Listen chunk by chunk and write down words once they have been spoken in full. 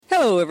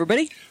Hello,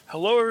 everybody.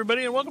 Hello,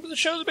 everybody, and welcome to the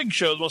show, The Big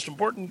Show, the most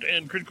important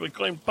and critically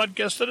acclaimed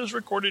podcast that is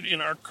recorded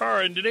in our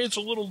car. And today it's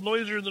a little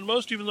noisier than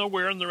most, even though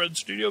we're in the Red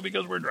Studio,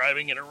 because we're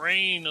driving in a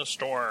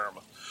rainstorm.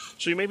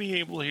 So you may be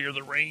able to hear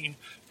the rain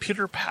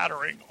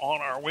pitter-pattering on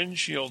our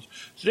windshield.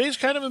 Today's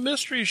kind of a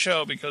mystery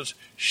show because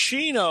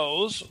she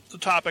knows the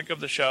topic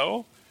of the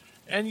show,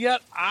 and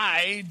yet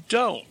I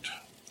don't.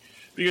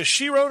 Because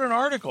she wrote an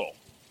article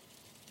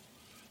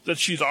that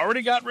she's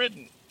already got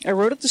written. I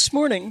wrote it this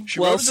morning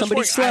while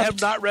somebody slept. I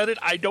have not read it.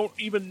 I don't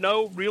even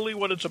know really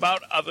what it's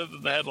about other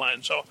than the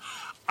headline. So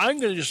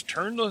I'm going to just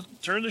turn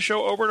the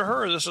show over to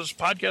her. This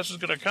podcast is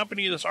going to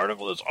accompany this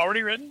article that's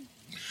already written.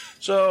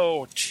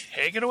 So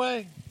take it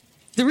away.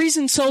 The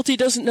reason Salty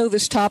doesn't know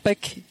this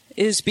topic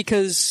is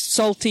because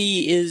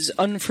Salty is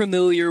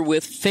unfamiliar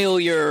with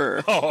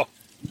failure. Oh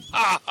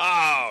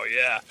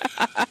yeah.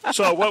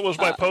 So what was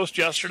my post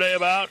yesterday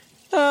about?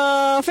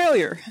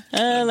 Failure.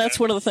 That's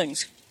one of the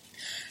things.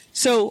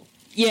 So,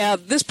 yeah,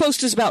 this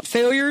post is about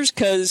failures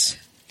because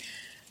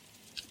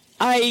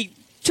I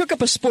took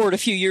up a sport a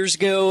few years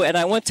ago and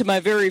I went to my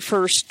very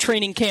first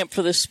training camp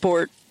for this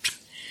sport.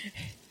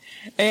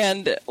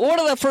 And one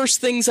of the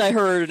first things I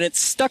heard, and it's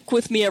stuck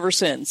with me ever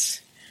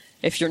since,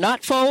 if you're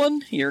not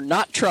falling, you're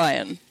not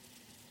trying.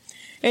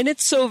 And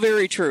it's so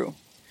very true.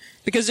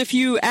 Because if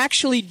you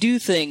actually do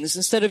things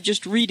instead of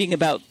just reading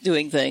about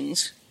doing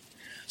things,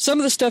 some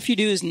of the stuff you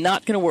do is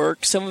not going to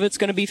work. Some of it's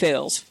going to be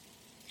fails.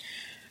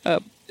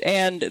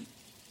 And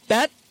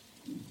that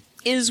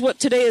is what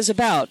today is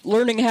about,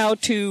 learning how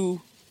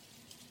to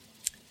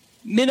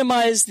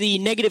minimize the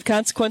negative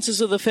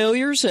consequences of the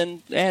failures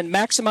and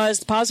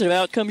maximize the positive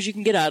outcomes you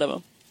can get out of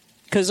them,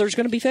 because there's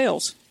going to be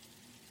fails.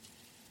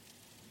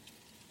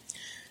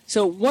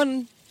 So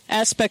one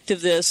aspect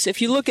of this,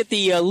 if you look at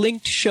the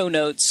linked show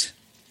notes,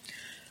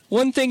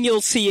 one thing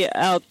you'll see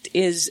out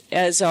is,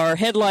 as our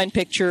headline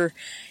picture,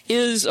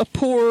 is a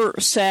poor,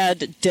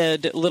 sad,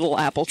 dead little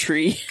apple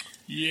tree.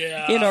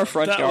 Yeah, in our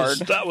front yard.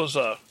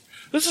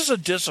 This is a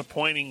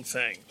disappointing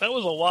thing. That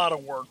was a lot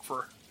of work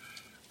for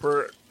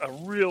a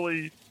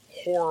really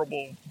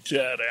horrible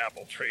dead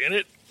apple tree, and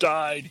it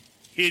died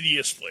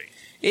hideously.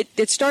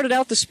 It started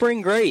out the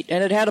spring great,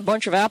 and it had a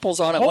bunch of apples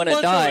on it when it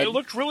died. It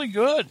looked really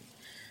good.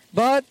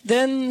 But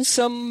then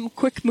some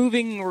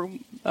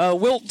quick-moving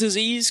wilt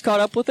disease caught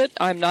up with it.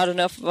 I'm not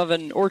enough of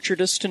an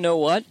orchardist to know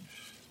what.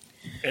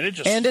 And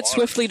it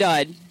swiftly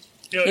died.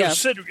 You know,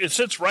 it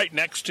sits right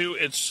next to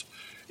its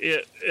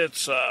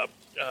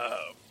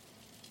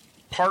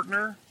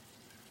partner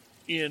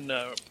in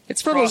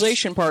its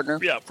fertilization partner.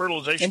 Yeah,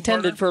 fertilization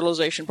intended partner.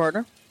 Fertilization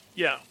partner.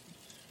 Yeah,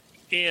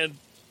 and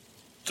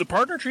the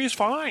partner tree is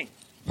fine.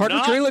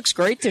 Partner tree looks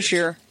great this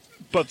year.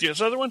 But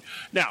this other one,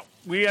 now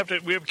we have a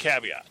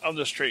caveat on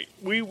this tree.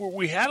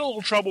 We had a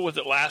little trouble with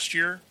it last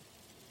year.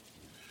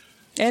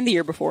 And the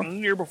year before.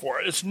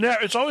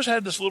 It's always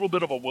had this little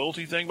bit of a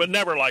wilty thing, but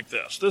never like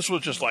this. This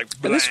was just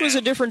like blam. This was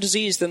a different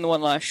disease than the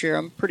one last year,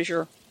 I'm pretty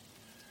sure.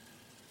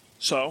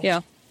 So?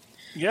 Yeah.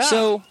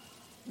 So,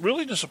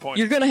 really disappointing.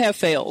 You're going to have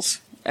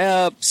fails.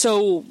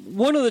 So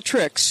one of the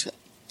tricks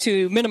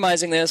to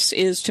minimizing this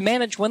is to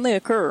manage when they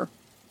occur.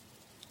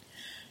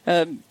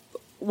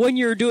 When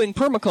you're doing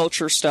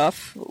permaculture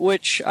stuff,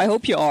 which I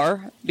hope you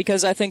are,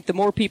 because I think the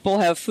more people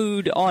have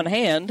food on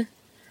hand,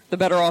 the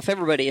better off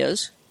everybody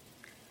is.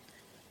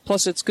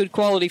 Plus, it's good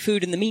quality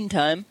food in the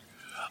meantime.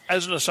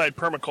 As an aside,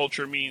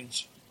 permaculture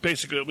means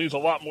a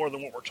lot more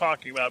than what we're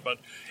talking about, but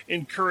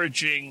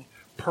encouraging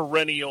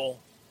perennial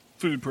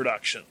food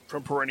production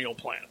from perennial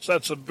plants.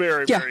 That's a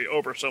very, very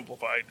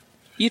oversimplified.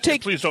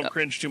 Please don't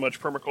cringe too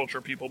much,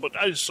 permaculture people, but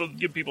I just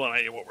give people an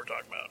idea of what we're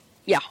talking about.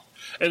 Yeah.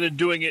 And then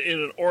doing it in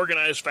an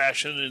organized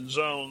fashion in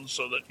zones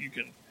so that you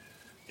can,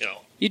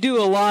 You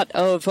do a lot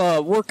of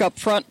work up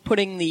front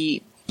putting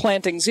the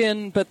plantings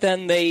in, but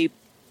then they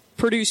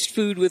produced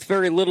food with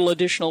very little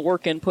additional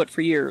work input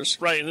for years.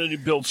 Right, and then you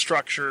build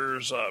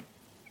structures,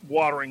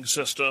 watering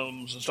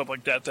systems, and stuff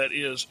like that. That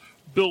is,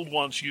 build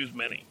once, use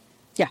many.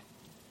 Yeah.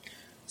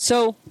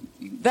 So,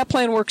 that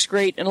plan works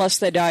great unless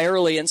they die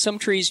early, and some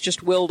trees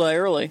just will die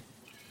early.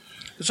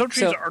 And some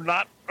trees are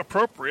not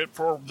appropriate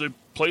for the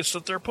place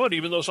that they're put,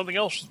 even though something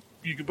else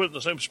you can put in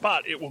the same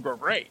spot, it will grow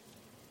great.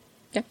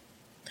 Yeah.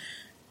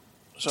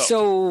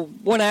 So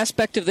one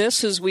aspect of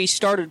this is we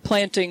started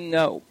planting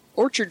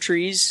orchard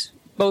trees,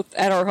 both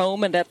at our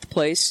home and at the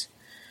place,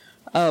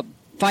 5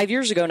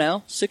 years ago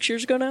now. 6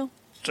 years ago now?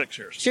 6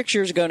 years. 6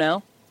 years ago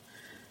now.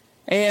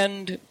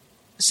 And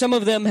some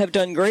of them have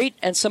done great,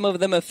 and some of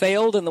them have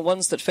failed, and the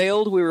ones that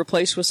failed we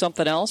replaced with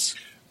something else.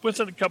 With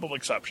a couple of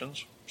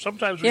exceptions.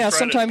 Sometimes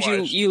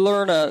you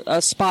learn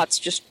a spot's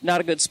just not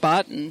a good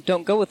spot and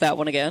don't go with that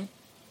one again.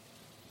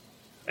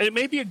 And it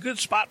may be a good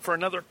spot for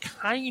another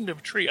kind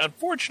of tree.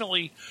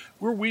 Unfortunately,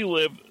 where we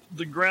live,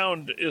 the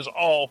ground is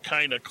all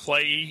kind of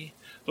clayey.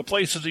 The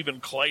place is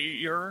even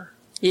clayier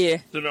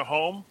than a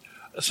home.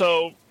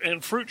 So,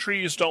 and fruit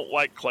trees don't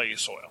like clay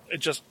soil.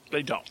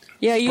 They don't.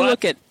 Yeah,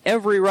 look at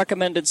every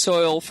recommended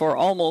soil for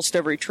almost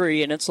every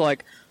tree, and it's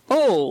like,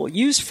 Oh,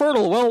 use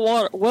fertile,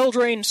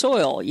 well-drained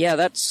soil. Yeah,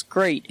 that's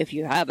great if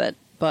you have it.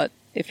 But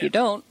if you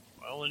don't,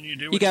 well, then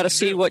you got to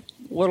see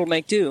what'll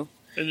make do.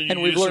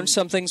 And we've learned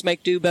some things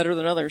make do better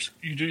than others.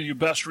 You do your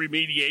best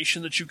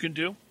remediation that you can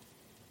do.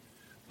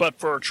 But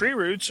for tree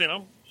roots,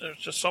 there's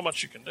just so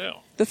much you can do.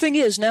 The thing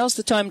is, now's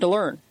the time to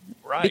learn.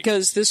 Right.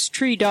 Because this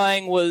tree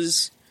dying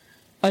was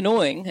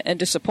annoying and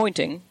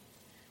disappointing,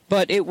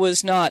 but it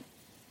was not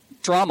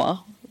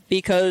drama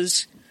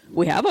because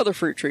we have other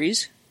fruit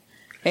trees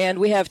and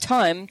we have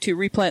time to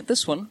replant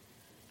this one.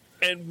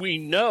 And we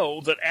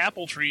know that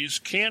apple trees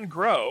can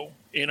grow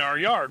in our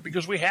yard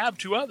because we have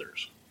 2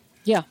 others.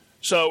 Yeah.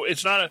 So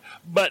it's not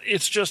but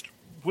it's just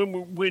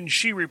when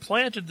she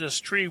replanted this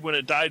tree when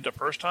it died the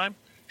first time,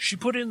 she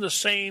put in the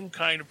same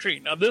kind of tree.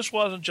 Now, this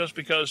wasn't just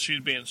because she's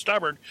being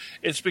stubborn.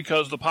 It's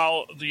because the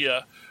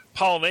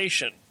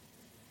pollination.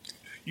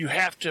 You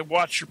have to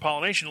watch your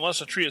pollination. Unless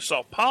a tree is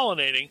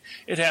self-pollinating,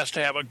 it has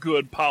to have a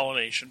good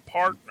pollination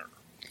partner.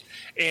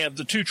 And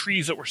the 2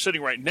 trees that were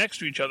sitting right next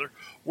to each other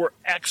were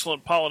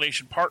excellent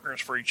pollination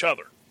partners for each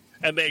other.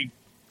 And they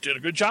did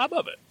a good job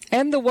of it.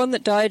 And the one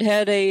that died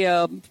had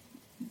a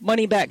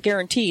money-back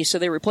guarantee, so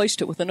they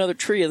replaced it with another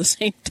tree of the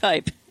same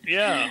type.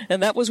 Yeah.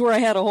 And that was where I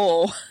had a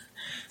hole.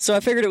 So I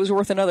figured it was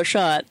worth another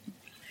shot.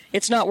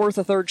 It's not worth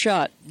a third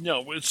shot.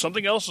 No,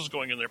 something else is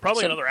going in there.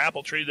 Probably another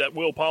apple tree that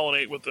will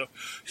pollinate with the...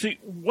 See,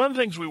 one of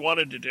the things we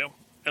wanted to do,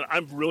 and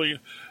I'm really,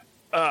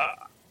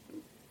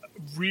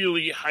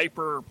 really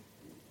hyper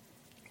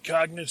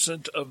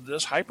cognizant of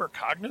this. Hyper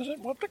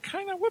cognizant? What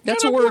kind of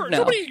That's a word now.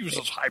 Nobody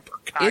uses hyper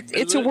cognizant.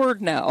 It's a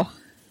word now.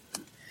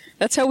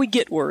 That's how we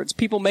get words.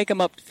 People make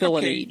them up to fill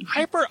a need.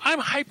 I'm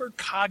hyper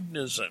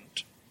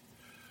cognizant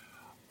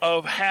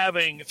of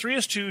having 3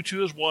 is 2,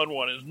 2 is 1,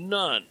 1 is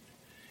none.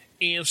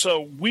 And so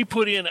we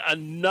put in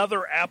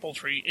another apple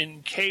tree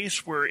in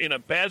case we're in a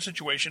bad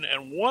situation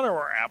and one of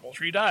our apple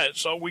tree dies,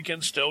 so we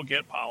can still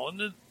get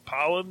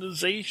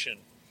pollinization.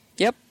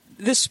 Yep.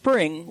 This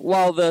spring,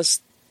 while the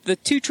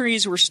 2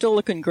 trees were still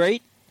looking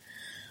great,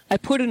 I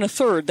put in a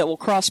third that will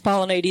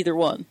cross-pollinate either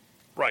one.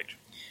 Right.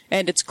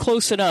 And it's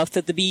close enough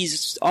that the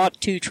bees ought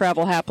to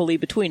travel happily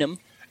between them.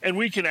 And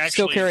we can actually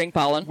still carrying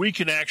pollen. We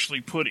can actually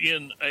put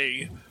in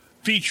a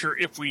feature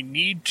if we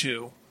need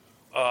to,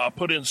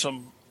 put in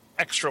some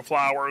extra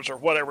flowers or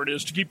whatever it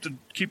is to keep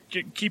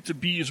the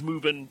bees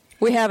moving.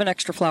 We have an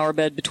extra flower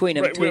bed between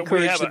them to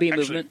encourage the bee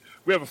movement.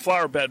 We have a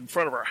flower bed in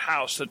front of our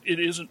house that it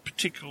isn't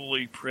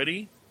particularly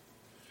pretty.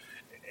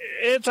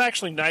 It's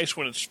actually nice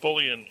when it's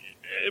fully in,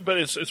 but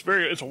it's a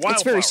wild.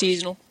 It's very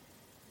seasonal.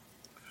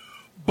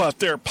 But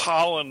they're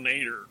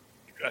pollinator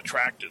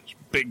attractants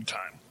big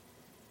time.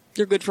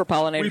 They're good for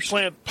pollinators. We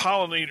plant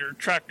pollinator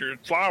attractor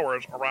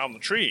flowers around the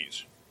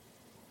trees,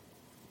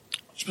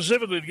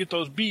 specifically to get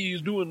those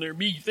bees doing their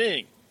bee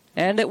thing.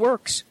 And it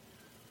works.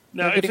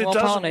 Now, if it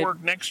doesn't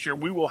work next year,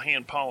 we will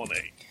hand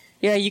pollinate.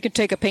 Yeah, you can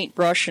take a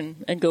paintbrush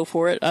and go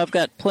for it. I've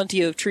got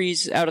plenty of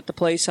trees out at the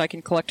place I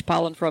can collect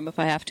pollen from if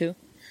I have to.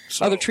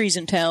 So, other trees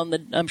in town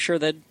that I'm sure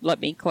they'd let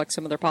me collect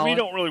some of their pollen. We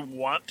don't really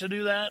want to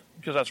do that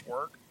because that's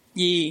work.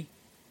 Yeah.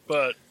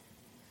 But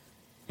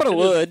it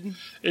would.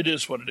 It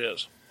is what it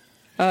is.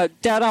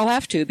 Dad, I'll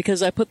have to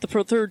because I put the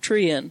third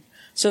tree in.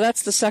 So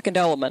that's the second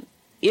element.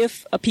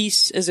 If a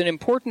piece is an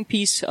important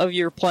piece of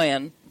your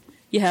plan,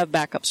 you have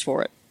backups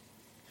for it.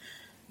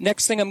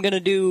 Next thing I'm going to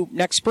do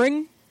next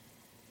spring,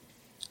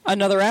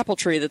 another apple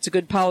tree that's a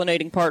good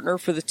pollinating partner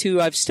for the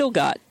 2 I've still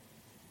got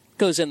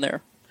goes in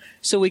there.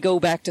 So we go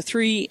back to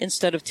 3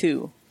 instead of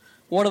 2.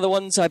 One of the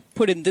ones I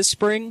put in this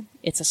spring,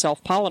 it's a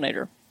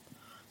self-pollinator.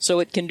 So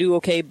it can do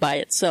okay by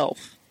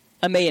itself.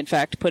 I may, in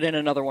fact, put in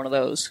another one of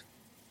those.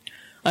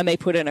 I may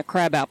put in a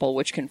crabapple,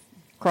 which can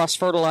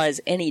cross-fertilize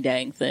any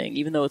dang thing,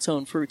 even though its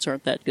own fruits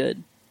aren't that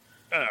good.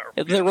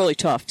 They're really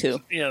tough,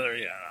 too. Yeah, they're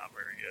not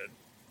very good.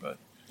 But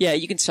yeah,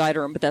 you can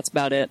cider them, but that's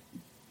about it.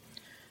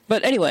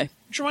 But anyway.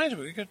 Which reminds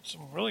me, we got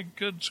some really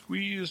good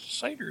squeezed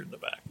cider in the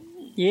back.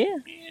 Yeah.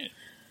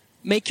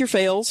 Make your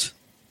fails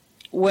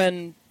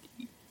when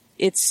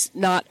it's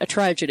not a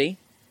tragedy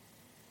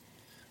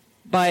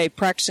by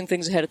practicing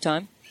things ahead of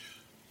time,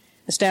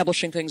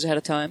 establishing things ahead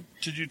of time.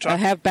 Did you talk?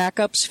 Have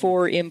backups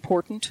for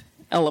important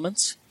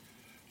elements.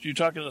 Did you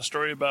talk in the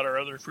story about our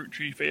other fruit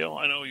tree fail?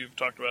 I know you've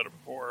talked about it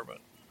before, but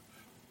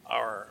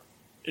our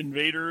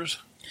invaders.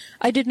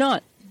 I did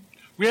not.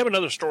 We have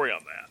another story on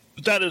that,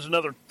 but that is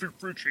another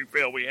fruit tree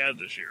fail we had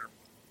this year.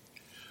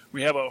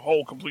 We have a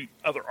whole complete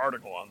other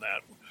article on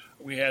that.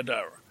 We had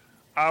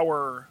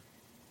our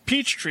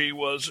peach tree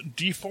was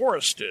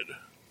deforested.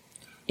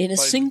 In a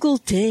single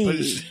day.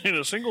 In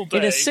a single day.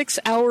 In a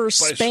 6-hour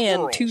span,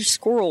 squirrels. 2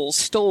 squirrels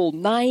stole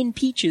 9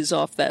 peaches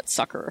off that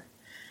sucker.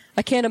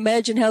 I can't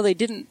imagine how they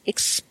didn't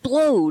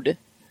explode.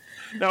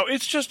 Now,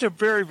 it's just a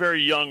very,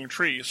 very young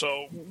tree,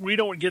 so we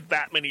don't get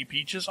that many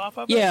peaches off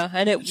of it. Yeah,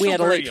 and we had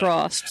a late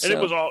frost. And so.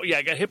 it was all,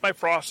 I got hit by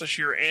frost this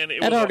year, and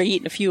I'd already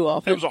eaten a few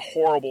off it. It was a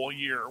horrible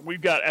year. We've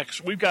got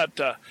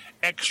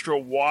extra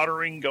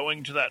watering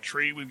going to that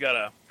tree. We've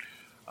got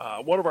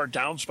one of our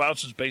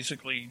downspouts is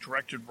basically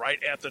directed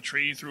right at the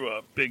tree through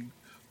a big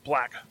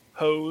black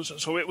hose,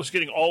 so it was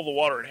getting all the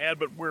water it had.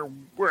 But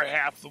we're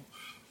half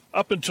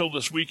up until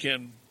this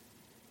weekend,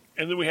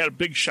 and then we had a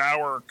big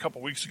shower a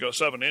couple weeks ago,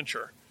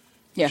 7-incher.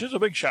 Yeah, which is a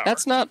big shower.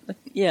 That's not.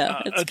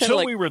 Yeah, it's until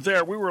like, we were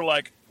there, we were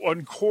like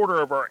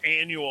 1/4 of our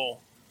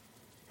annual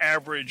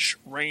average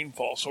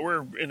rainfall. So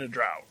we're in a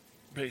drought,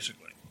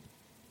 basically,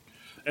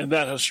 and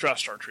that has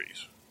stressed our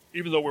trees,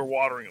 even though we're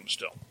watering them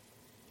still.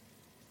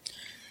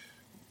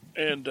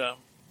 And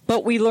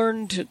but we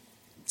learned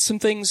some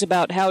things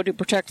about how to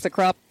protect the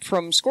crop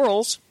from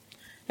squirrels,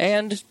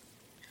 and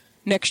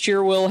next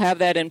year we'll have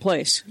that in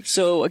place.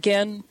 So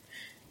again,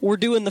 we're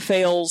doing the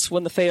fails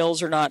when the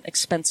fails are not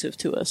expensive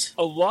to us.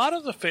 A lot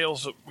of the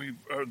fails that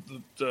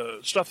the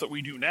stuff that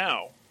we do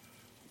now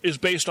is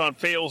based on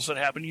fails that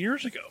happened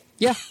years ago.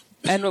 Yeah,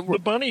 and the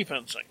bunny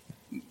fencing.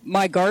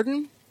 My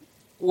garden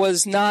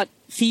was not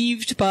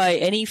thieved by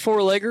any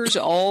four-leggers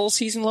all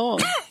season long.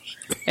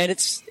 And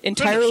it's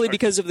entirely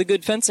because of the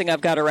good fencing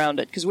I've got around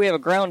it, because we have a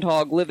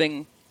groundhog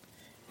living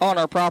on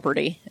our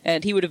property,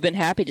 and he would have been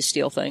happy to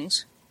steal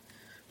things,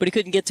 but he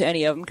couldn't get to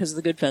any of them because of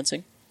the good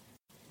fencing.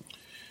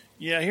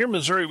 Yeah, here in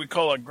Missouri, we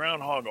call a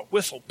groundhog a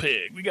whistle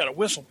pig. We got a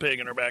whistle pig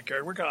in our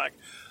backyard. We're kind of like,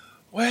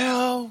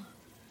 well,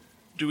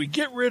 do we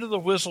get rid of the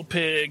whistle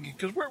pig?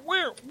 Because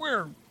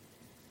we're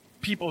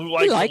people who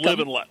like to live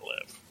and let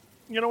live.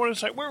 You know what I'm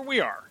saying? We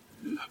are.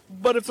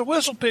 But if the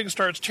whistle pig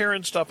starts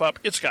tearing stuff up,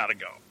 it's got to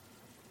go.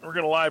 We're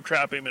going to live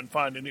trap him and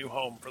find a new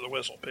home for the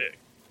whistle pig.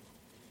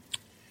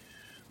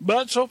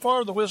 But so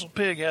far, the whistle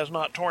pig has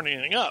not torn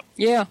anything up.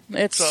 Yeah,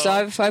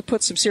 I've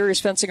put some serious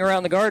fencing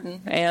around the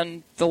garden,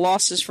 and the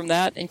losses from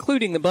that,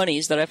 including the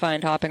bunnies that I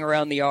find hopping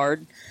around the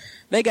yard,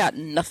 they got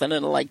nothing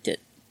and liked it.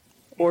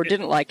 Or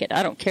didn't like it.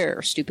 I don't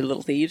care, stupid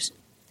little thieves.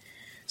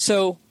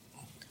 So,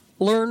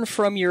 learn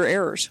from your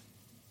errors.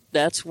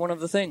 That's one of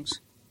the things.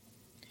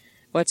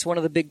 That's one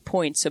of the big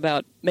points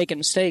about making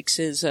mistakes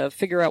is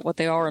figure out what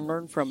they are and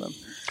learn from them.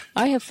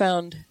 I have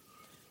found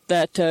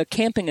that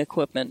camping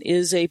equipment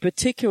is a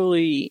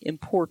particularly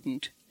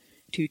important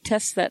to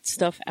test that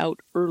stuff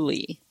out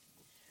early.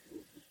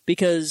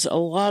 Because a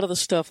lot of the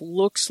stuff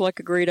looks like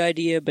a great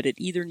idea, but it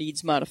either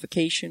needs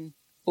modification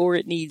or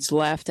it needs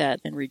laughed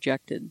at and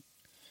rejected.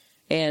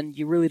 And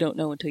you really don't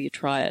know until you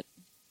try it.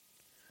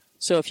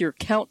 So if you're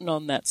counting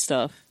on that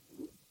stuff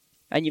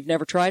and you've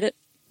never tried it,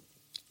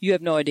 you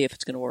have no idea if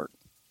it's going to work.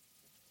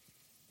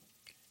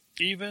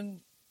 Even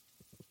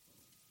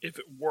if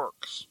it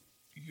works,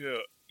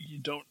 you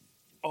don't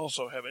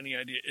also have any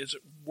idea, is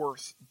it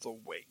worth the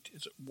wait?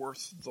 Is it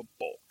worth the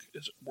bulk?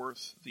 Is it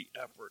worth the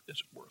effort?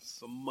 Is it worth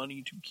the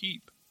money to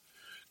keep?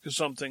 Because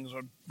some things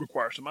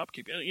require some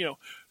upkeep. And,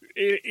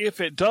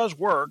 if it does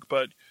work,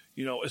 but,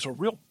 it's a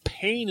real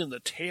pain in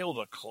the tail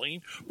to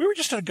clean. We were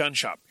just at a gun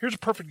shop. Here's a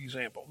perfect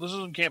example. This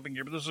isn't camping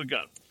gear, but this is a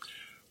gun.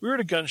 We were at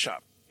a gun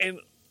shop, and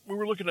we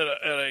were looking at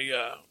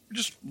a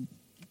just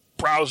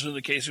browsing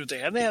the case of what they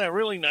had. And they had a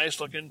really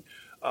nice-looking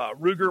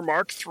Ruger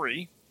Mark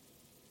III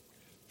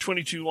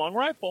 22 long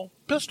rifle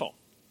pistol.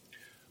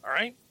 All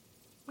right?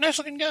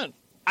 Nice-looking gun.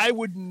 I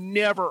would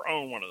never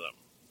own one of them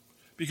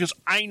because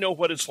I know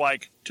what it's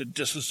like to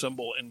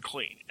disassemble and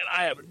clean. And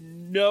I have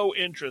no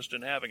interest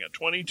in having a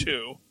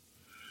 22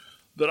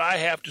 that I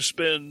have to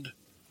spend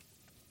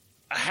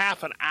a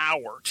half an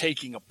hour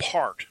taking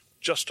apart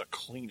just to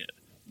clean it.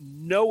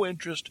 No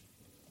interest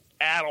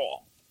at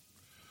all.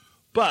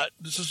 But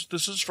this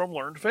is from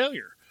learned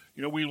failure.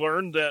 We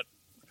learned that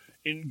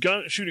in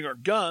shooting our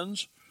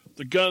guns,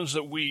 the guns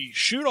that we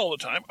shoot all the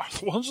time are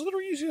the ones that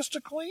are easiest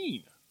to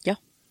clean. Yeah.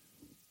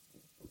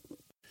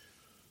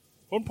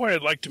 One point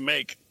I'd like to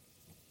make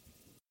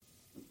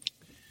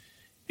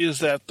is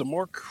that the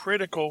more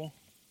critical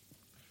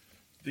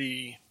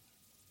the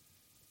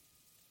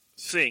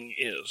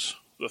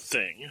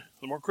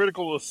more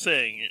critical the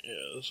thing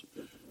is,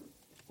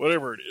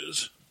 whatever it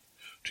is,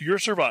 to your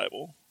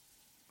survival,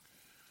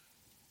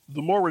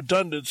 the more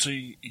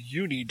redundancy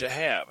you need to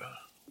have.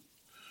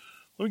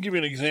 Let me give you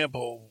an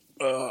example.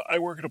 I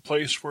work at a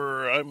place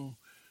where I'm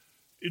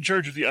in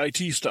charge of the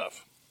IT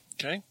stuff,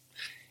 okay?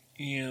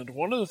 And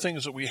one of the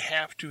things that we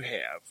have to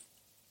have,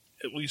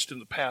 at least in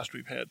the past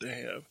we've had to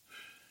have,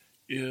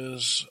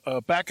 is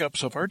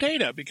backups of our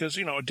data. Because,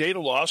 a data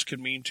loss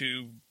can mean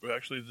to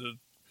actually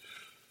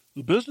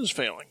the business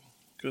failing.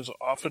 Because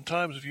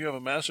oftentimes if you have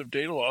a massive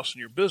data loss in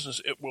your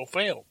business, it will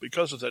fail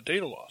because of that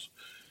data loss.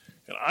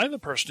 And I'm the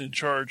person in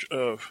charge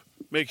of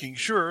making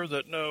sure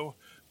that no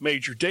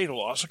major data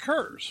loss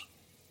occurs.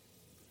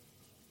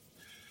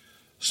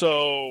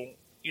 So,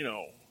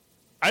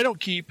 I don't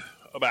keep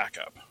a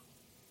backup.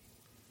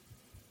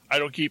 I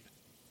don't keep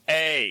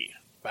a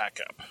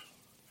backup.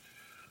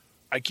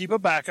 I keep a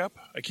backup.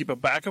 I keep a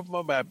backup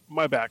of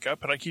my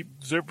backup, and I keep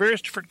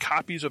various different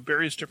copies of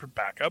various different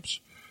backups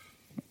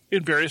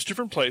in various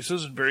different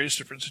places in various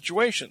different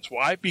situations.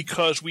 Why?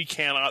 Because we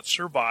cannot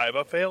survive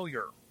a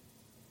failure.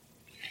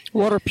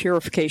 Water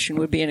purification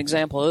would be an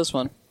example of this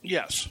one.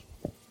 Yes.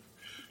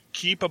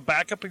 Keep a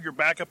backup of your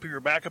backup of your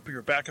backup of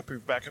your backup of your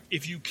backup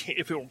if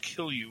it will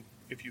kill you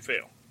if you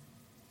fail.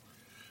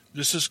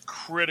 This is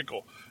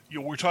critical.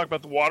 We're talking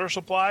about the water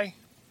supply.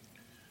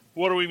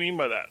 What do we mean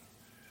by that?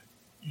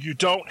 You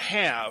don't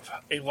have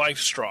a life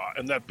straw,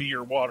 and that be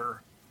your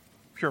water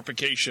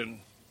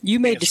purification. You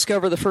may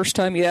discover the first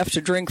time you have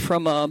to drink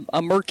from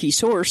a murky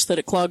source that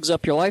it clogs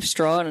up your life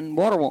straw and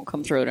water won't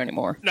come through it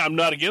anymore. Now, I'm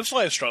not against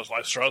life straws.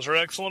 Life straws are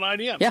an excellent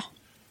idea. Yeah.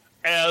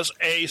 As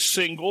a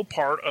single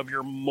part of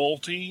your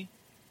multi-part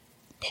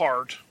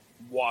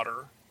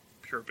water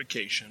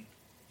purification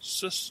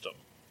system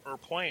or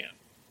plan.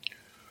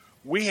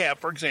 We have,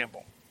 for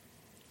example,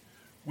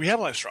 we have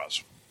life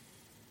straws.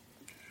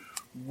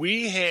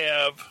 We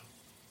have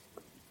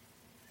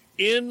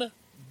in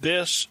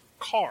this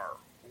car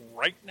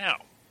right now,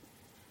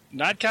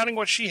 not counting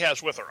what she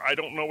has with her. I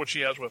don't know what she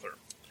has with her.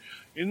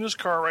 In this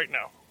car right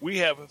now, we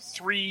have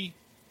 3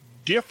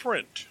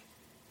 different,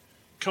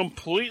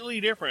 completely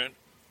different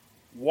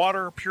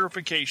water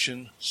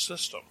purification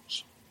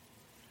systems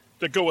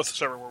that go with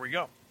us everywhere we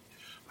go.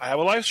 I have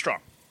a life straw.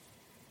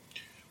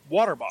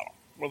 Water bottle.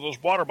 One of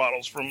those water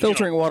bottles from...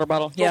 Filtering water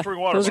bottle. Filtering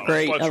water those bottle.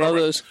 are great. I love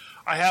those.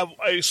 I have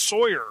a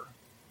Sawyer,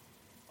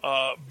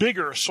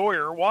 bigger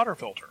Sawyer water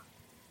filter.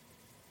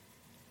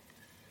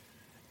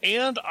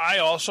 And I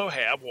also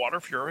have water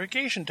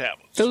purification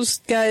tablets. Those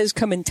guys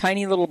come in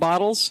tiny little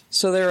bottles,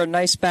 so they're a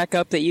nice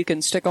backup that you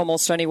can stick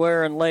almost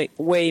anywhere and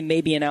weigh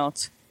maybe an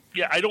ounce.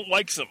 Yeah, I don't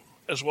like them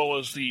as well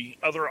as the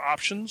other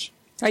options.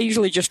 I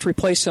usually just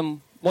replace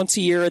them once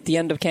a year at the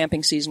end of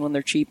camping season when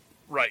they're cheap.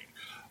 Right.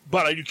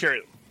 But I do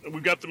carry them.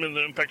 We've got them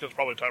in fact, it's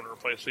probably time to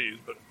replace these.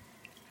 But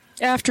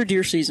after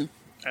deer season.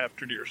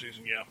 After deer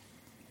season, yeah.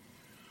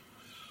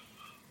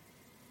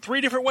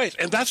 3 different ways.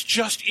 And that's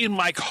just in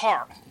my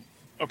car.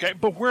 Okay,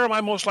 but where am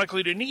I most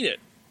likely to need it?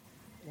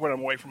 When I'm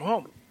away from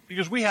home.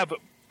 Because we have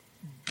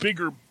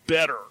bigger,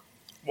 better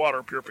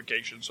water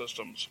purification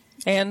systems.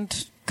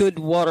 And good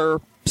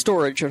water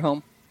storage at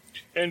home.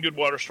 And good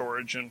water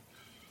storage and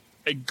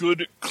a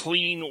good,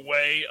 clean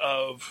way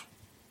of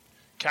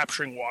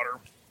capturing water.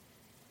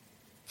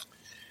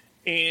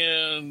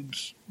 And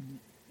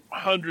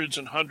hundreds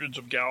and hundreds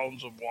of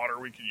gallons of water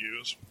we could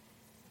use.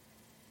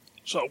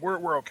 So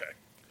we're okay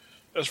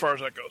as far as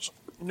that goes.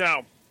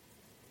 Now,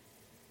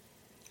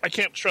 I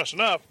can't stress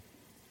enough,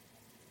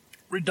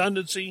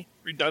 redundancy,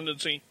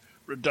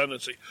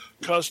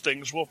 because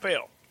things will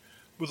fail.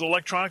 With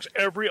electronics,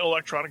 every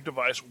electronic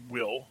device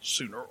will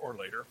sooner or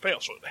later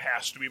fail, so it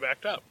has to be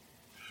backed up.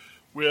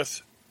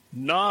 With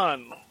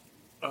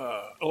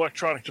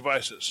non-electronic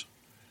devices,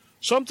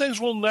 some things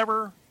will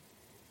never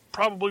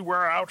probably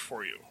wear out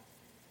for you,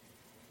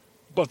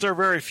 but they're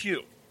very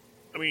few.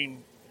 I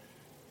mean,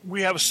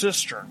 we have a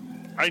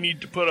cistern. I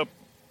need to put up...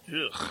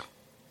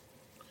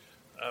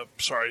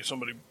 sorry,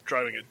 somebody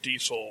driving a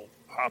diesel,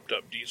 hopped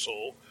up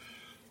diesel,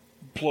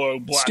 blow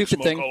black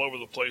smoke all over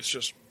the place,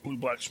 just blew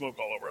black smoke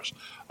all over us.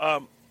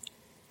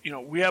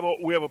 We have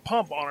a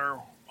pump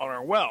on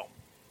our well,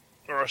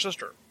 or our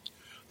cistern,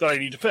 that I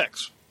need to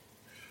fix.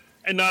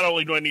 And not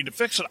only do I need to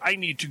fix it, I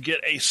need to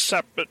get a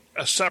separate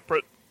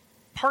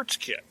parts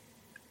kit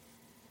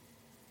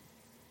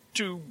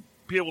to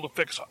be able to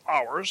fix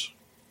ours.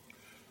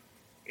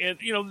 And,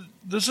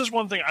 this is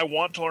one thing I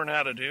want to learn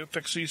how to do,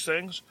 fix these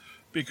things,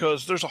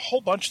 because there's a whole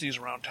bunch of these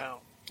around town.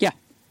 Yeah.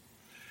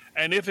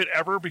 And if it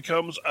ever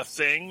becomes a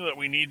thing that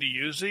we need to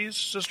use these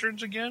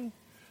cisterns again,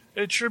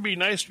 it sure be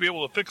nice to be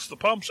able to fix the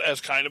pumps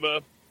as kind of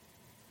a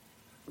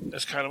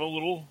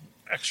little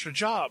extra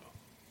job.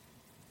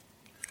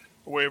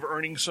 A way of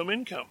earning some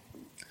income.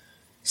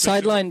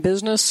 Sideline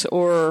business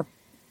or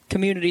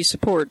community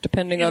support,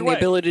 depending on the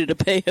ability to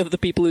pay of the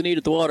people who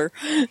needed the water.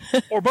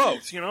 Or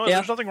both,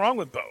 there's nothing wrong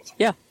with both.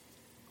 Yeah.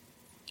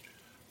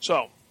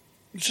 So,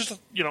 it's just,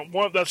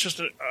 that's just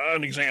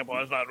an example.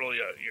 It's not really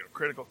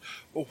critical.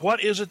 But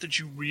what is it that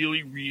you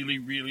really, really,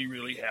 really,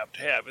 really have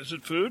to have? Is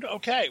it food?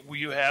 Okay, well,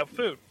 you have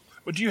food.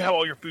 But do you have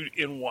all your food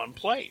in one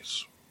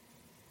place?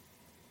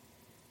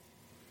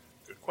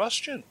 Good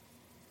question.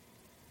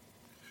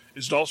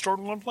 Is it all stored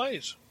in one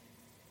place?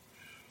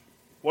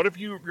 What if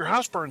your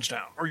house burns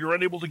down or you're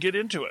unable to get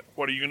into it?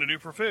 What are you going to do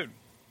for food?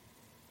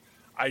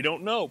 I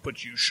don't know,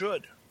 but you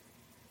should.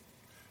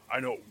 I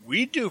know what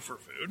we do for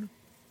food.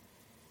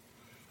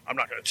 I'm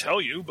not going to tell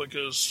you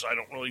because I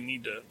don't really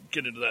need to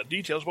get into that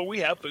details, but we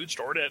have food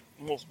stored at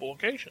multiple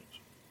locations.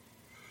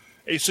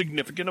 A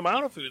significant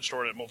amount of food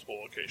stored at multiple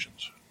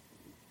locations.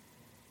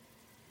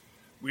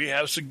 We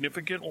have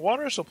significant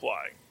water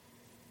supply,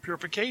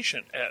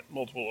 purification at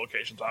multiple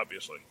locations,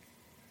 obviously.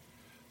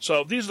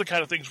 So these are the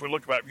kind of things we're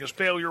looking at because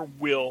failure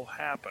will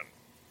happen.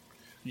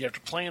 You have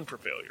to plan for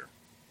failure.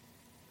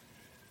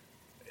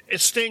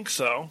 It stinks,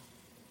 though.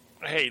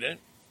 I hate it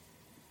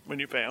when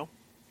you fail.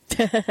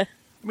 I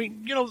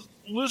mean,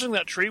 losing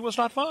that tree was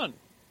not fun.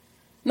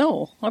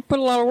 No, I put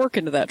a lot of work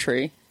into that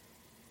tree.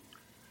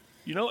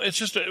 It's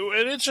just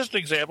an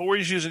example. We're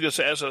just using this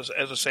as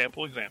a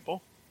sample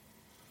example.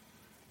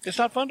 It's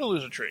not fun to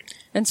lose a tree.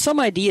 And some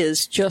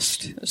ideas,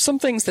 some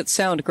things that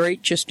sound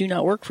great just do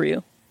not work for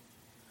you.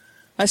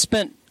 I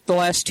spent the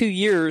last 2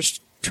 years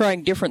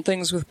trying different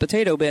things with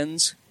potato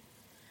bins.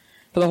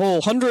 For the whole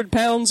 100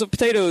 pounds of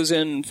potatoes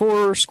in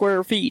 4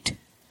 square feet.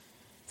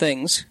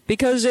 things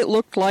because it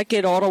looked like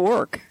it ought to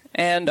work,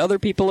 and other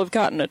people have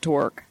gotten it to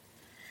work.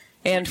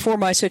 And for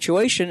my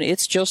situation,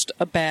 it's just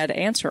a bad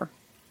answer.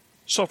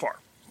 So far.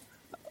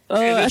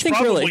 I think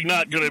probably really,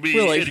 not going to be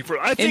really, any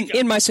further. I think,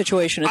 in my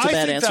situation, it's a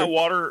bad answer.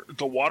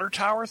 The water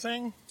tower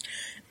thing?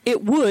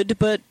 It would,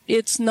 but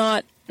it's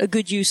not a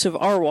good use of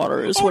our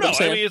water, is what I'm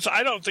saying. I mean,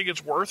 I don't think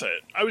it's worth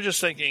it. I was just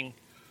thinking,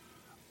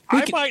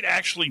 I might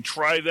actually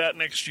try that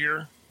next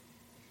year.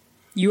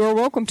 You are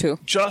welcome to.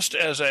 Just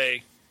as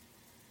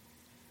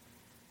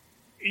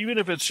even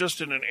if it's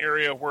just in an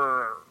area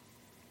where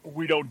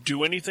we don't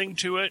do anything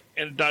to it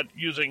and not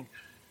using,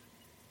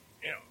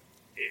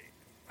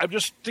 I'm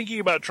just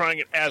thinking about trying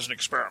it as an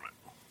experiment.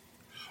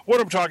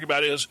 What I'm talking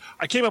about is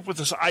I came up with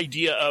this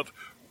idea of,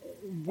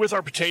 with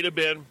our potato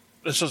bin,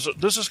 this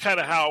is kind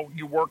of how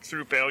you work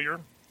through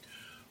failure.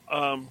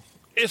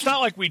 It's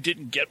not like we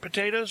didn't get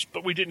potatoes,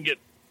 but we didn't get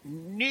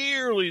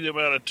nearly the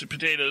amount of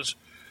potatoes.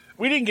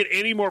 We didn't get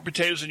any more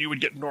potatoes than you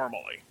would get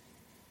normally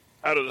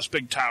out of this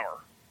big tower.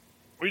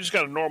 We just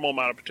got a normal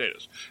amount of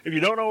potatoes. If you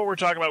don't know what we're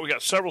talking about, we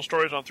got several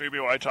stories on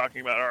 3BOI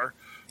talking about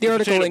the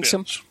article links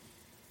them.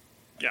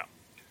 Yeah,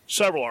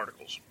 several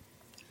articles.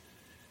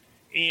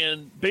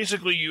 And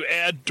basically you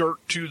add dirt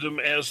to them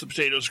as the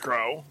potatoes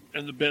grow,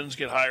 and the bins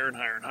get higher and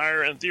higher and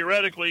higher, and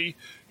theoretically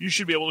you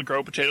should be able to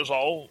grow potatoes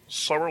all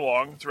summer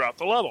long throughout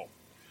the level.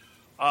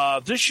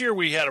 This year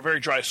we had a very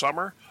dry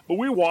summer, but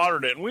we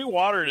watered it, and we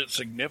watered it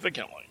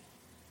significantly.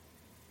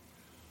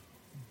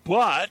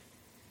 But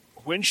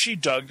when she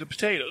dug the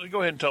potatoes,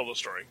 go ahead and tell the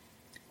story.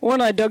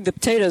 When I dug the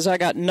potatoes, I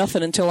got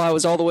nothing until I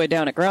was all the way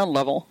down at ground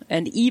level.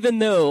 And even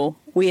though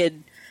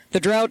the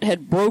drought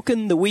had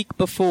broken the week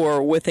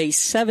before with a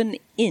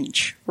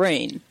 7-inch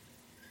rain,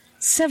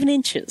 7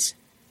 inches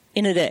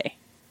in a day.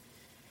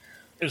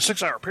 In a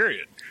 6-hour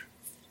period.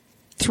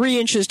 3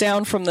 inches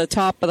down from the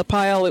top of the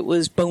pile, it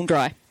was bone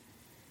dry.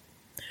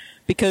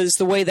 Because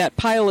the way that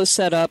pile is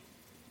set up,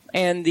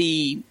 and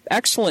the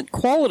excellent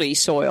quality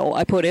soil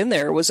I put in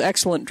there was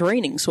excellent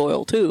draining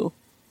soil, too.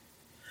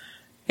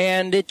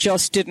 And it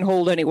just didn't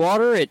hold any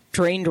water. It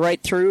drained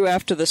right through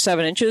after the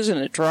 7 inches, and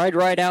it dried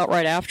right out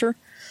right after.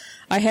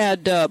 I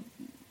had the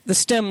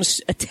stems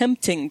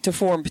attempting to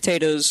form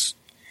potatoes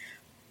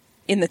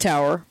in the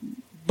tower,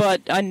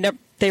 but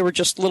they were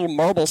just little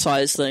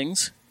marble-sized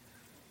things.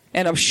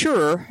 And I'm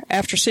sure,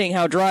 after seeing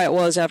how dry it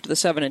was after the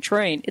 7-inch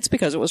rain, it's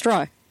because it was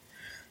dry.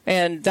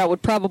 And that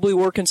would probably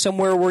work in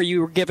somewhere where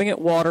you were giving it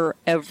water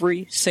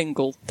every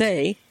single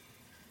day.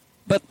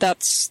 But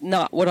that's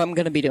not what I'm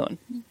going to be doing.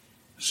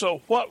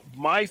 So what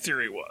my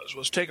theory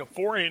was take a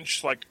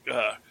 4-inch,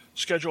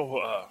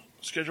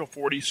 Schedule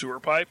 40 sewer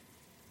pipe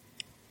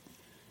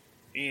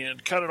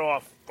and cut it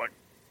off like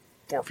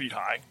 4 feet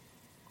high.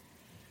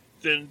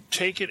 Then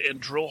take it and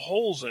drill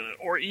holes in it,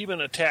 or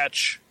even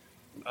attach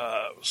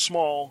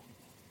small,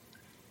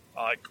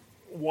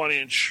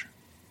 1-inch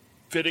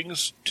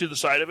fittings to the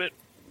side of it.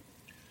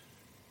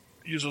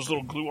 Use those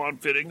little glue-on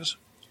fittings,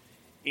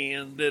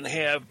 and then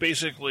have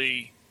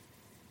basically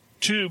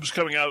tubes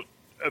coming out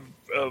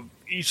of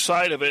each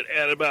side of it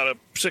at about a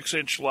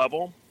 6-inch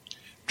level.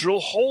 Drill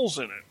holes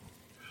in it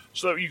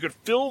so that you could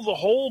fill the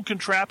whole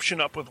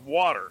contraption up with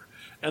water,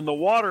 and the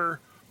water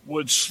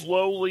would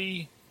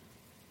slowly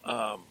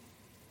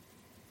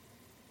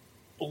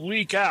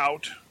leak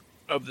out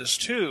of this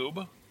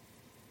tube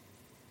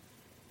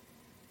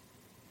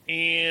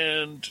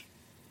and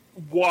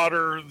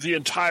water the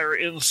entire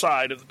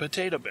inside of the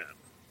potato bin.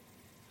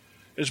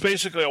 It's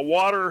basically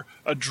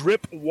a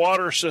drip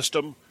water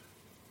system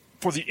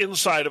for the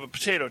inside of a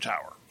potato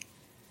tower.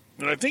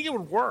 And I think it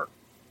would work.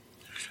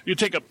 You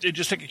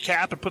just take a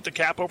cap and put the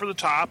cap over the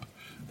top.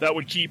 That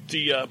would keep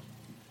the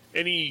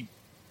any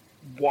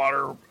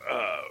water,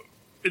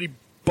 any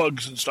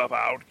bugs and stuff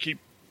out.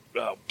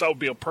 That would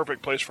be a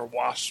perfect place for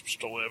wasps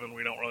to live, and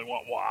we don't really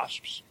want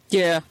wasps.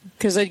 Yeah,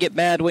 because they'd get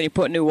mad when you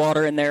put new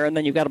water in there, and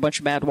then you've got a bunch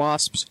of bad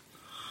wasps.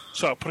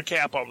 So put a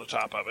cap on the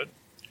top of it,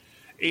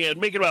 and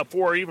make it about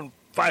 4 or even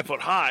 5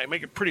 foot high.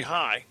 Make it pretty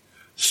high,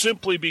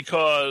 simply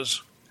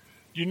because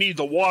you need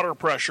the water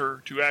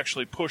pressure to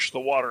actually push the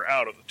water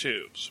out of the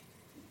tubes.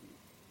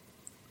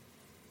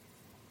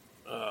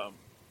 And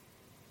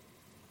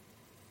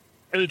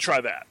then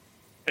try that,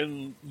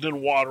 and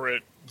then water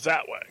it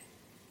that way.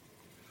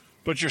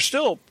 But you're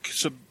still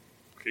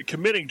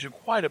committing to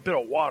quite a bit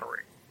of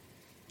watering.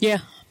 Yeah.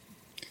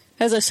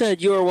 As I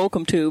said, you are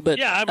welcome to, but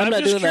yeah, I'm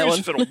not doing that one.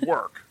 If it'll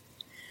work.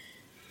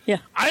 Yeah.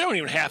 I don't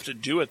even have to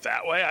do it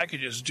that way. I could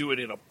just do it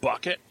in a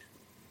bucket.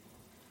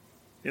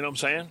 You know what I'm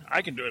saying?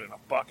 I can do it in a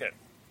bucket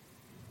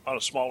on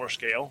a smaller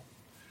scale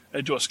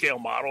and do a scale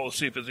model to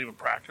see if it's even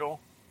practical.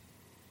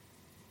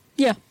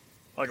 Yeah.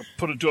 Like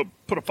put a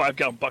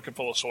 5-gallon bucket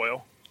full of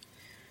soil,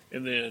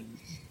 and then,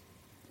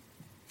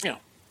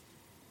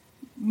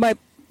 My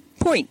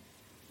point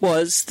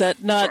was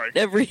that not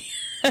every.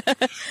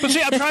 But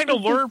see, I'm trying to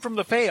learn from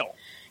the fail.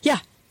 Yeah.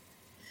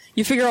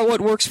 You figure out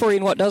what works for you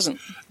and what doesn't.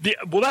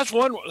 Well, that's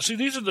one. See,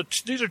 these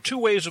are two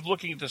ways of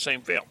looking at the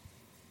same fail.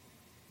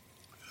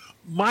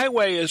 My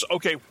way is,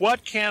 okay,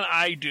 what can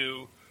I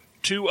do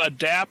to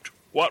adapt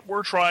what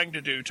we're trying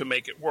to do to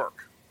make it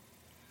work.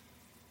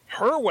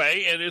 Her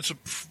way, and it's a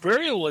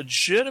very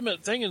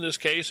legitimate thing in this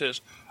case,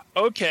 is,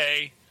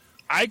 okay,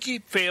 I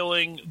keep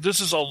failing. This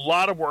is a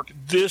lot of work.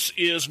 This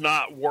is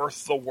not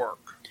worth the work.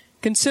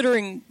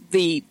 Considering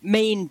the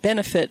main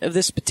benefit of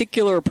this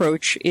particular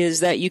approach is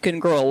that you can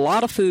grow a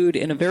lot of food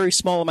in a very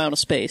small amount of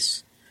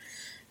space.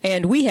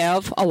 And we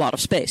have a lot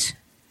of space.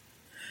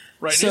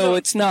 Right. So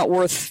it's not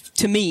worth,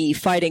 to me,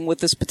 fighting with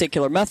this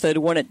particular method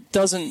when it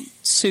doesn't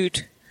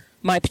suit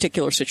my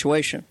particular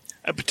situation.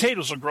 And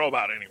potatoes will grow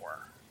about anywhere.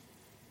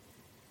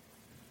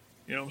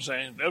 You know what I'm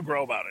saying? They'll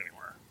grow about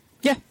anywhere.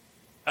 Yeah.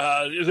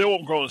 They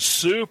won't grow in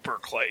super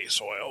clay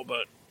soil,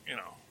 but,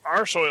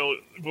 our soil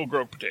will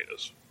grow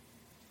potatoes.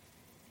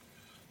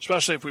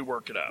 Especially if we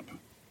work it up.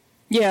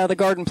 Yeah, the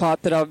garden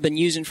plot that I've been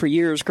using for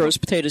years grows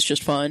potatoes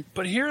just fine.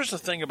 But here's the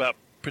thing about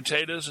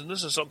potatoes, and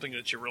this is something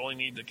that you really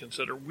need to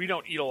consider. We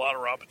don't eat a lot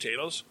of raw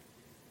potatoes.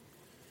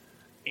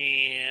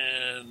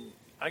 And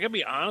I gotta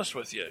be honest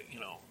with you,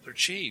 they're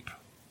cheap.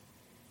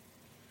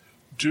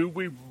 Do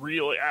we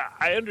really...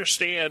 I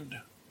understand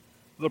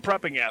the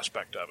prepping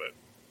aspect of it.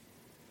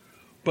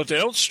 But they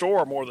don't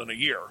store more than a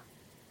year,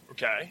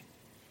 okay?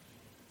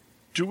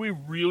 Do we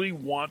really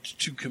want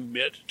to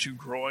commit to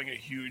growing a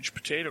huge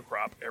potato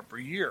crop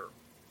every year?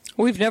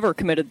 We've never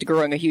committed to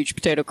growing a huge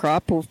potato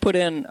crop. We've put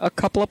in a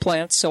couple of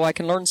plants so I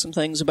can learn some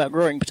things about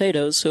growing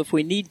potatoes. So if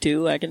we need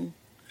to, I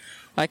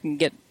can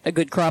get a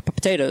good crop of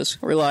potatoes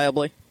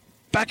reliably.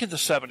 Back in the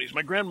 70s,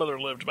 my grandmother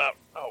lived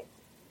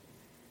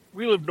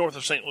we lived north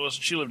of St. Louis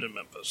and she lived in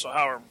Memphis. So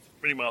however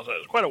many miles that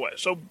is, quite a way.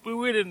 So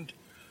we didn't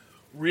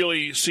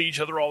really see each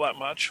other all that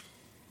much.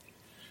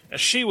 And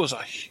she was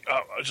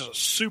just a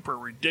super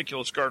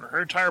ridiculous gardener.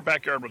 Her entire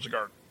backyard was a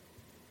garden.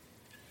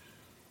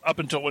 Up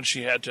until when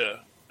she had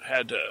to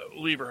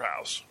leave her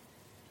house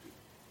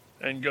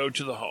and go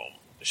to the home.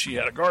 She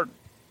had a garden.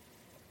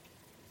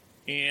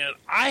 And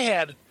I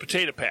had a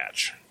potato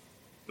patch.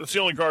 That's the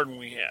only garden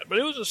we had. But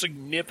it was a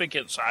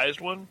significant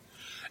sized one.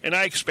 And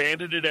I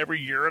expanded it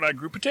every year and I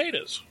grew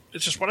potatoes.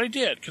 It's just what I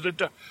did.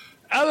 Because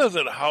other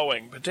than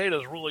hoeing,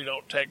 potatoes really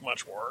don't take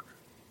much work.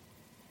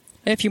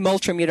 And if you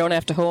mulch them, you don't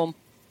have to hoe them.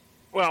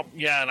 Well,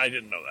 yeah, and I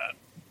didn't know that.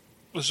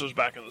 This was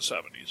back in the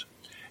 70s.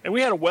 And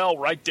we had a well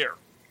right there.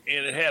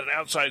 And it had an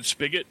outside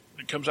spigot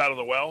that comes out of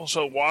the well.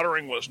 So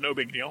watering was no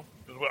big deal.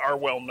 Our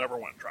well never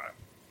went dry.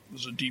 It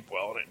was a deep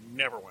well, and it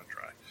never went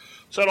dry.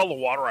 So I had all the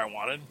water I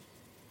wanted.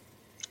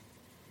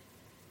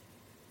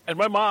 And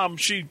my mom,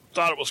 she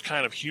thought it was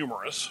kind of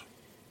humorous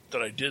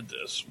that I did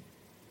this.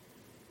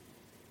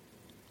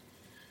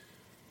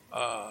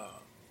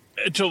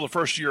 Until the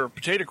first year of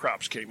potato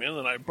crops came in,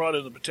 and I brought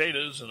in the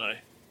potatoes, and I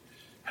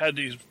had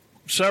these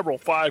several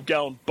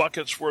 5-gallon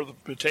buckets worth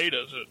of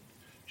potatoes. And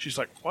she's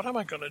like, what am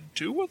I going to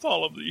do with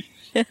all of these?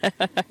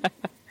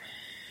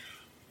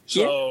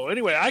 So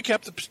anyway,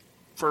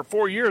 for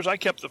 4 years, I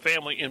kept the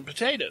family in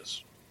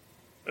potatoes.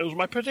 It was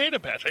my potato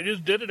patch. I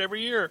just did it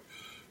every year.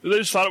 They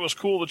just thought it was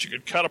cool that you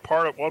could cut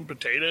apart at one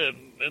potato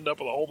and end up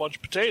with a whole bunch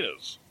of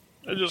potatoes.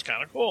 It was just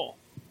kind of cool.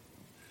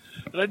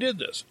 And I did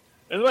this.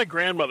 And my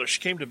grandmother,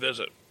 she came to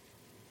visit.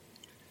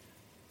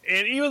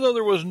 And even though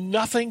there was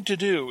nothing to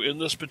do in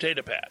this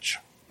potato patch,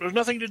 there was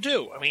nothing to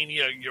do. I mean,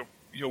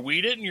 you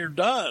weed it and you're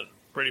done,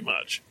 pretty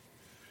much.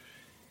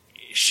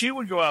 She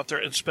would go out there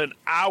and spend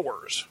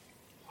hours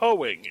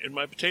hoeing in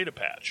my potato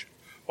patch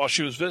while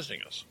she was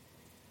visiting us.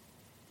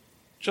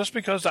 Just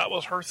because that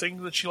was her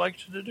thing that she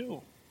liked to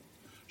do.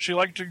 She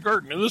liked to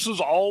garden, and this is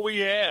all we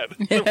had.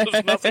 There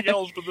was nothing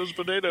else but this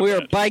potato patch. We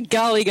were, by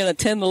golly, going to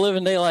tend the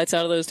living daylights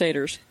out of those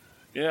taters.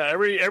 Yeah,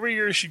 every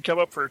year she'd come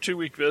up for a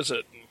 2-week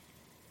visit.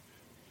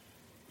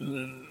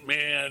 And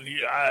man,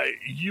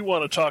 you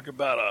want to talk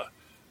about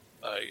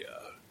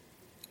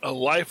a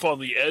life on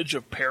the edge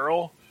of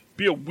peril?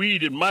 Be a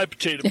weed in my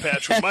potato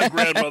patch when my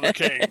grandmother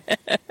came.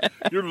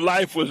 Your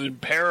life was in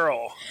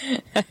peril.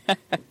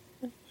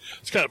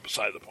 It's kind of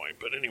beside the point,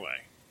 but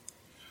anyway.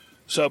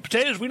 So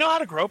potatoes, we know how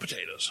to grow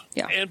potatoes.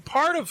 Yeah. And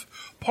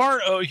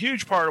a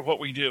huge part of what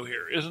we do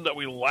here isn't that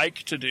we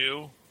like to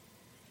do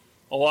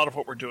a lot of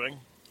what we're doing,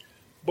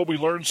 but we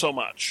learn so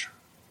much.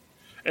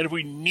 And if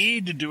we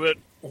need to do it,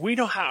 we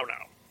know how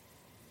now.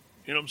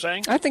 You know what I'm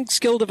saying? I think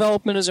skill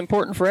development is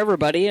important for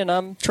everybody, and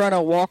I'm trying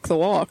to walk the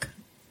walk.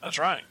 That's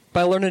right.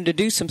 By learning to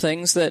do some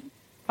things that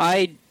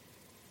I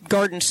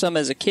gardened some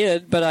as a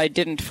kid, but I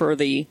didn't for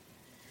the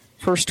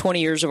first 20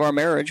 years of our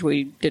marriage.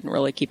 We didn't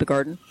really keep a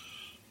garden.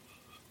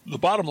 The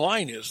bottom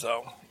line is,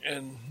 though,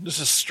 and this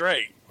is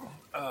straight,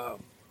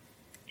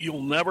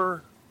 you'll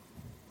never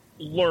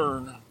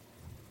learn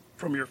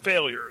from your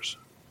failures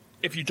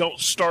if you don't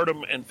start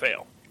them and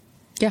fail.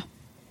 Yeah.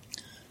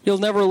 You'll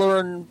never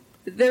learn.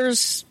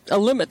 There's a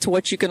limit to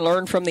what you can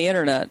learn from the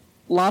internet.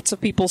 Lots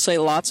of people say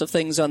lots of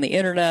things on the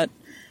internet.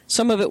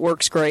 Some of it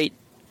works great.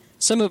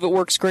 Some of it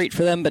works great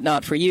for them, but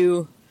not for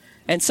you.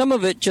 And some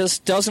of it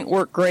just doesn't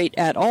work great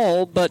at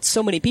all, but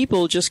so many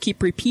people just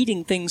keep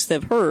repeating things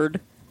they've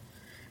heard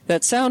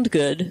that sound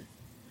good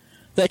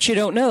that you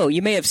don't know.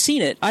 You may have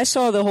seen it. I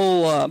saw the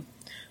whole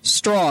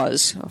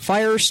Straws.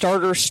 Fire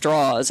starter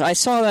straws. I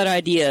saw that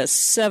idea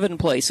 7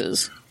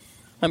 places,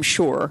 I'm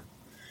sure.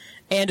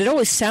 And it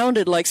always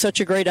sounded like such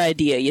a great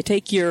idea. You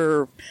take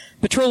your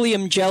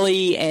petroleum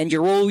jelly and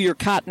you roll your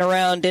cotton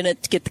around in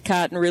it to get the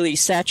cotton really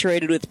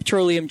saturated with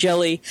petroleum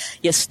jelly.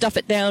 You stuff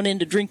it down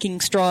into drinking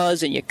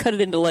straws and you cut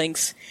it into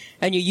lengths.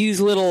 And you use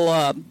little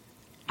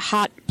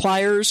hot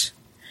pliers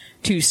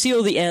to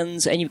seal the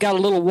ends. And you've got a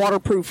little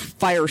waterproof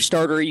fire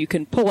starter you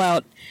can pull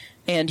out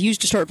and use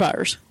to start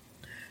fires.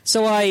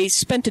 So I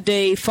spent a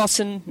day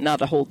fussing,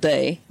 not a whole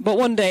day, but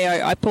one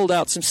day I pulled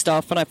out some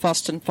stuff and I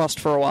fussed and fussed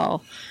for a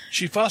while.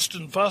 She fussed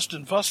and fussed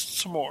and fussed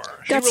some more.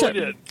 She really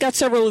did. Got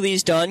several of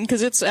these done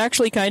because it's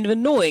actually kind of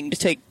annoying to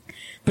take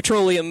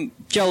petroleum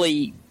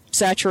jelly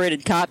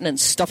saturated cotton and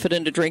stuff it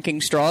into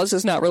drinking straws.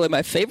 It's not really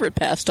my favorite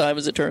pastime,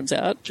 as it turns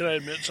out. Can I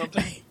admit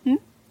something?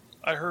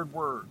 I heard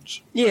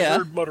words. Yeah. I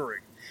heard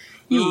muttering.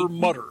 There were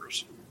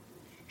mutters.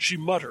 She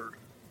muttered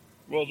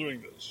while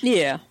doing this.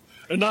 Yeah.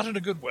 And not in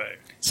a good way.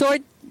 So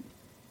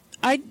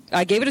I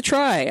gave it a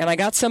try, and I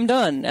got some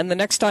done. And the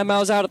next time I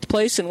was out at the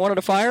place and wanted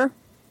a fire,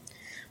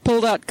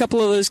 pulled out a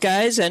couple of those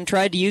guys and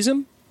tried to use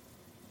them.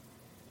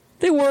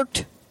 They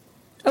worked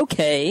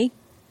okay.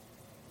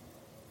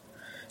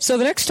 So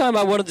the next time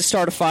I wanted to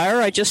start a fire,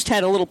 I just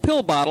had a little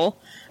pill bottle.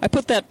 I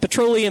put that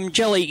petroleum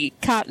jelly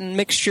cotton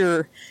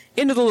mixture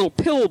into the little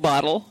pill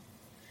bottle.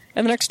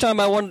 And the next time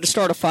I wanted to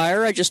start a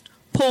fire, I just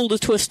pulled a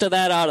twist of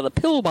that out of the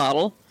pill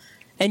bottle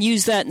and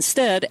used that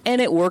instead, and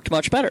it worked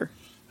much better.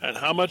 And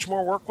how much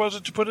more work was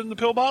it to put in the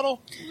pill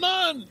bottle?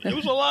 None. It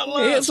was a lot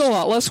less. It was a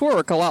lot less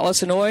work, a lot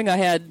less annoying. I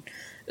had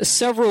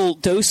several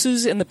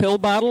doses in the pill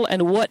bottle,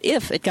 and what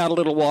if it got a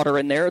little water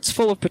in there? It's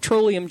full of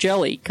petroleum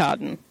jelly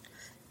cotton.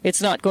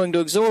 It's not going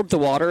to absorb the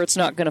water. It's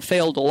not going to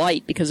fail to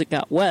light because it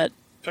got wet.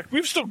 In fact,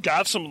 we've still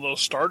got some of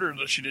those starters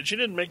that she did. She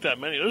didn't make that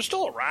many. They're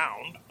still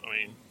around. I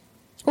mean...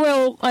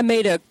 Well, I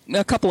made a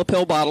couple of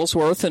pill bottles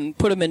worth and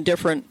put them in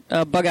different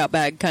bug-out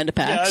bag kind of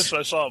packs. Yeah,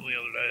 I saw them the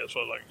other day,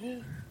 so I was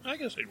like, I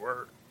guess they'd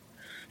work.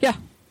 Yeah.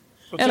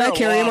 But and I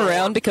carry them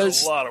around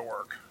because... a lot of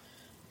work.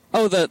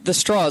 Oh, the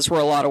straws were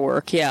a lot of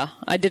work, yeah.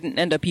 I didn't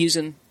end up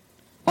using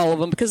all of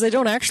them because they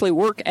don't actually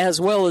work as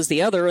well as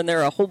the other, and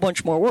they're a whole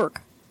bunch more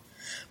work.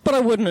 But I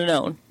wouldn't have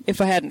known if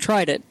I hadn't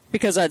tried it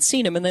because I'd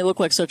seen them and they look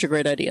like such a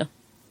great idea.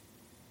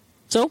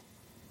 So...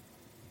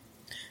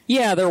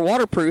 yeah, they're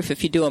waterproof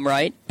if you do them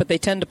right, but they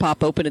tend to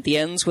pop open at the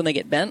ends when they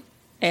get bent.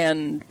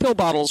 And pill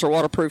bottles are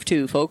waterproof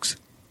too, folks.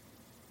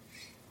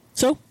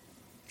 So,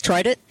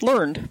 tried it,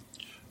 learned.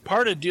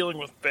 Part of dealing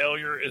with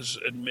failure is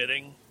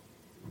admitting,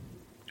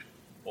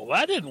 well,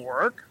 that didn't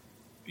work.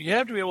 You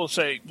have to be able to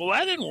say, well,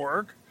 that didn't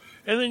work.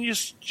 And then you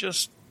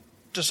just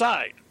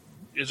decide,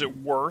 is it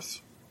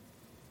worth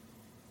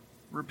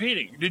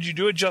repeating? Did you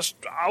do it just...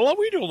 well,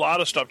 we do a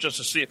lot of stuff just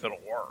to see if it'll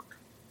work.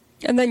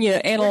 And then you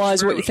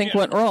analyze what you think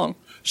went wrong.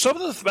 Some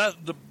of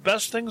the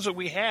best things that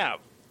we have,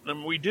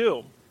 and we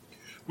do,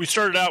 we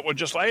started out with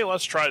just, hey,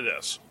 let's try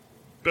this.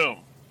 Boom.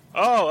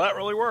 Oh, that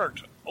really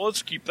worked. Well,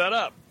 let's keep that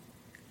up.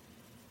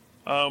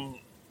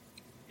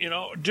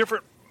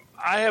 Different...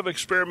 I have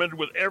experimented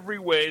with every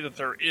way that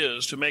there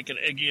is to make an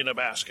eggie in a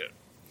basket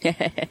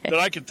that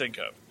I can think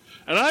of.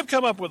 And I've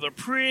come up with a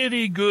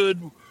pretty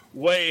good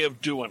way of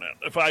doing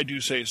it, if I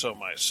do say so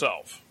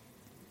myself.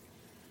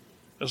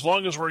 As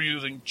long as we're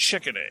using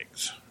chicken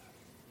eggs.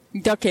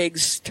 Duck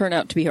eggs turn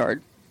out to be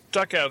hard.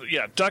 Duck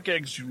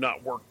eggs do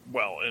not work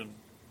well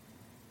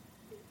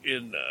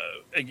in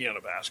eggie in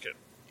a basket.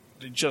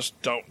 They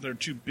just don't. They're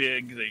too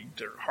big.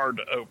 They're hard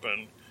to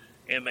open,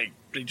 and they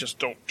just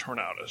don't turn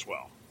out as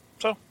well.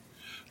 So,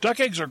 duck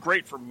eggs are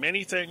great for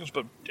many things,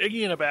 but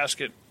eggie in a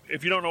basket,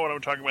 if you don't know what I'm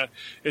talking about,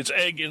 it's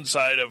egg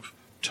inside of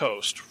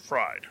toast,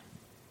 fried.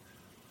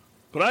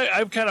 But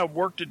I've kind of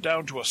worked it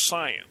down to a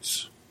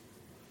science,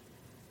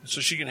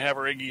 so she can have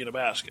her eggie in a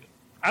basket.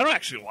 I don't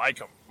actually like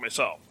them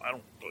myself. I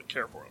don't really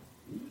care for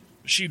them.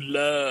 She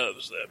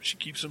loves them. She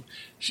keeps them.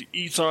 She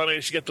eats on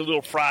it. She got the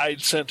little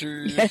fried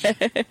centers.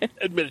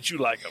 Admit it, you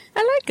like them.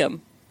 I like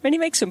them. And he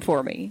makes them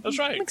for me. That's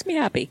right. It makes me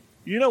happy.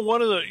 You know,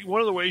 one of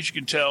the ways you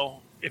can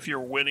tell if you're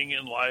winning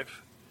in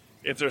life,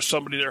 if there's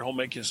somebody there who'll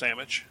make you a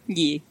sandwich.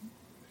 Yeah.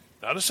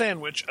 Not a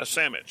sandwich, a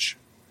sandwich.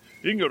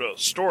 You can go to a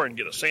store and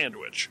get a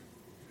sandwich.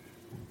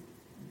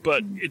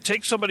 But it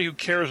takes somebody who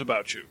cares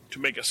about you to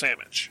make a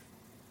sandwich.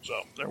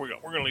 So, there we go.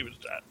 We're going to leave it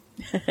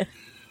at that.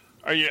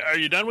 Are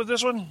you done with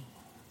this one?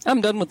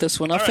 I'm done with this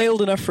one. I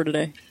failed enough for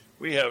today.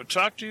 We have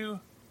talked to you.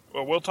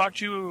 Well, we'll talk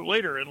to you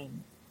later,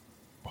 and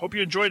hope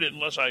you enjoyed it,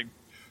 unless I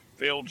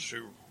failed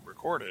to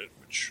record it,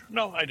 which,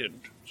 no, I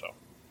didn't. So,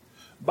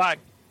 bye.